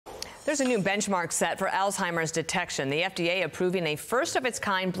There's a new benchmark set for Alzheimer's detection. The FDA approving a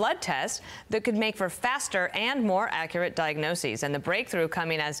first-of-its-kind blood test that could make for faster and more accurate diagnoses. And the breakthrough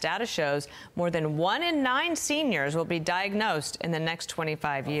coming as data shows more than 1 in 9 seniors will be diagnosed in the next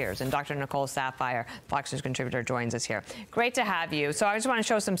 25 years. And Dr. Nicole Saphier, Fox News contributor, joins us here. Great to have you. So I just want to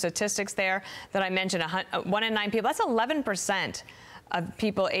show some statistics there that I mentioned. 1 in 9 people, that's 11%. Of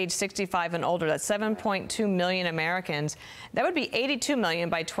people age 65 and older. That's 7.2 million Americans. That would be 82 million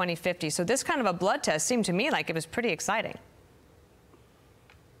by 2050. So this kind of a blood test seemed to me like it was pretty exciting.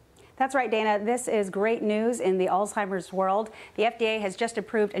 That's right, Dana. This is great news in the Alzheimer's world. The FDA has just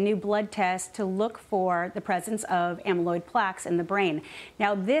approved a new blood test to look for the presence of amyloid plaques in the brain.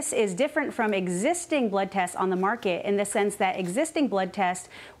 Now, this is different from existing blood tests on the market in the sense that existing blood tests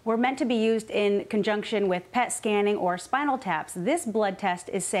were meant to be used in conjunction with PET scanning or spinal taps. This blood test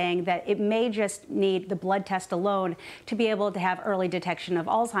is saying that it may just need the blood test alone to be able to have early detection of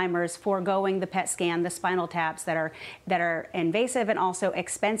Alzheimer's, foregoing the PET scan, the spinal taps that are invasive and also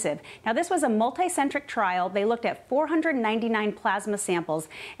expensive. Now, this was a multicentric trial. They looked at 499 plasma samples,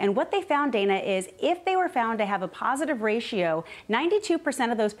 and what they found, Dana, is if they were found to have a positive ratio,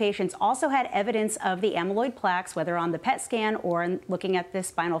 92% of those patients also had evidence of the amyloid plaques, whether on the PET scan or in looking at the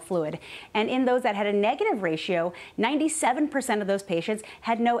spinal fluid. And in those that had a negative ratio, 97% of those patients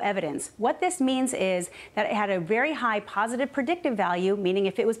had no evidence. What this means is that it had a very high positive predictive value, meaning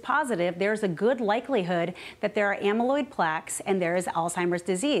if it was positive, there's a good likelihood that there are amyloid plaques and there is Alzheimer's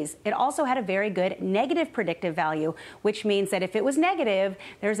disease. It also had a very good negative predictive value, which means that if it was negative,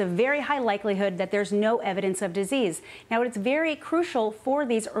 there's a very high likelihood that there's no evidence of disease. Now, it's very crucial for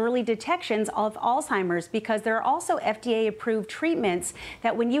these early detections of Alzheimer's because there are also FDA-approved treatments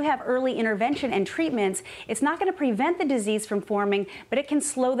that when you have early intervention and treatments, it's not going to prevent the disease from forming, but it can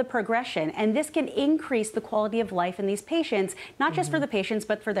slow the progression. And this can increase the quality of life in these patients, not just for the patients,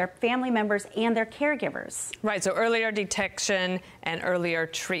 but for their family members and their caregivers. Right, so earlier detection and earlier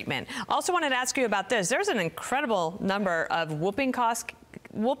treatment. Also wanted to ask you about this. There's an incredible number of whooping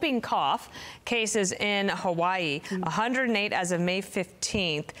cough cases in Hawaii, 108 as of May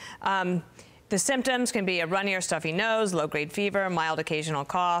 15th. The symptoms can be a runny or stuffy nose, low-grade fever, mild occasional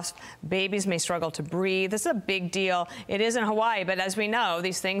cough. Babies may struggle to breathe. This is a big deal. It is in Hawaii, but as we know,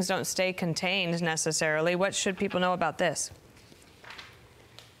 these things don't stay contained necessarily. What should people know about this?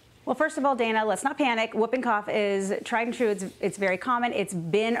 Well, first of all, Dana, let's not panic. Whooping cough is tried and true. It's very common. It's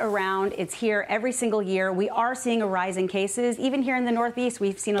been around. It's here every single year. We are seeing a rise in cases. Even here in the Northeast,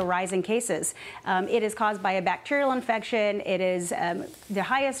 we've seen a rise in cases. It is caused by a bacterial infection. It is the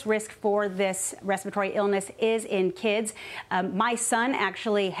highest risk for this respiratory illness is in kids. My son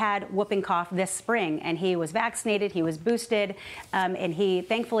actually had whooping cough this spring, and he was vaccinated. He was boosted, and he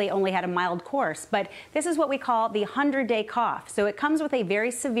thankfully only had a mild course. But this is what we call the 100-day cough. So it comes with a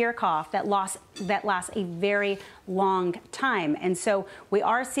very severe cough that lasts a very long time. And so we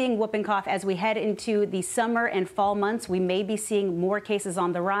are seeing whooping cough as we head into the summer and fall months. We may be seeing more cases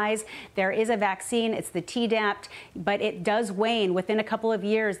on the rise. There is a vaccine. It's the Tdap, but it does wane. Within a couple of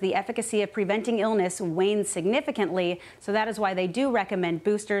years, the efficacy of preventing illness wanes significantly. So that is why they do recommend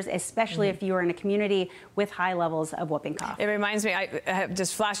boosters, especially if you are in a community with high levels of whooping cough. It reminds me, I have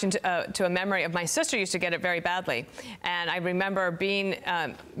just flashed into a memory of my sister used to get it very badly. And I remember being,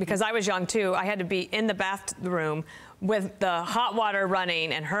 because I was young too, I had to be in the bathroom with the hot water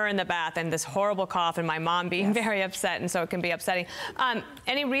running and her in the bath and this horrible cough and my mom being very upset, and so it can be upsetting.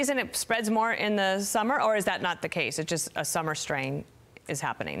 Any reason it spreads more in the summer, or is that not the case? It's just a summer strain is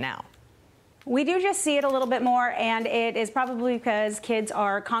happening now? We do just see it a little bit more, and it is probably because kids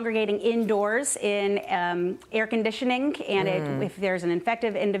are congregating indoors in air conditioning, and if there's an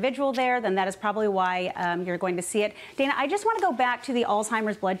infective individual there, then that is probably why you're going to see it. Dana, I just want to go back to the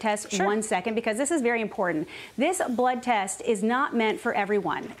Alzheimer's blood test 1 second, because this is very important. This blood test is not meant for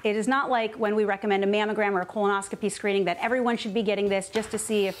everyone. It is not like when we recommend a mammogram or a colonoscopy screening that everyone should be getting this just to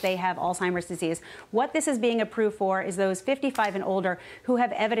see if they have Alzheimer's disease. What this is being approved for is those 55 and older who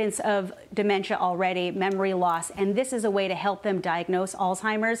have evidence of dementia already, memory loss, and this is a way to help them diagnose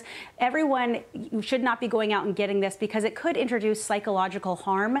Alzheimer's. Everyone should not be going out and getting this because it could introduce psychological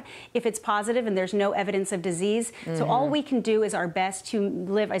harm if it's positive and there's no evidence of disease. So all we can do is our best to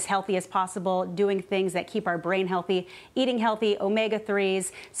live as healthy as possible, doing things that keep our brain healthy, eating healthy,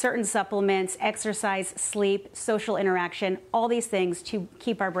 omega-3s, certain supplements, exercise, sleep, social interaction, all these things to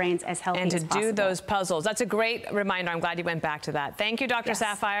keep our brains as healthy as possible. And to do those puzzles. That's a great reminder. I'm glad you went back to that. Thank you, Dr.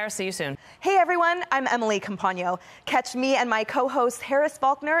 Saphier. See you soon. Hey everyone, I'm Emily Campagno. Catch me and my co-hosts Harris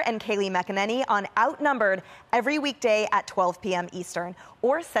Faulkner and Kaylee McEnany on Outnumbered every weekday at 12 p.m. Eastern,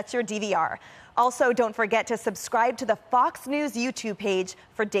 or set your DVR. Also, don't forget to subscribe to the Fox News YouTube page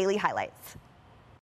for daily highlights.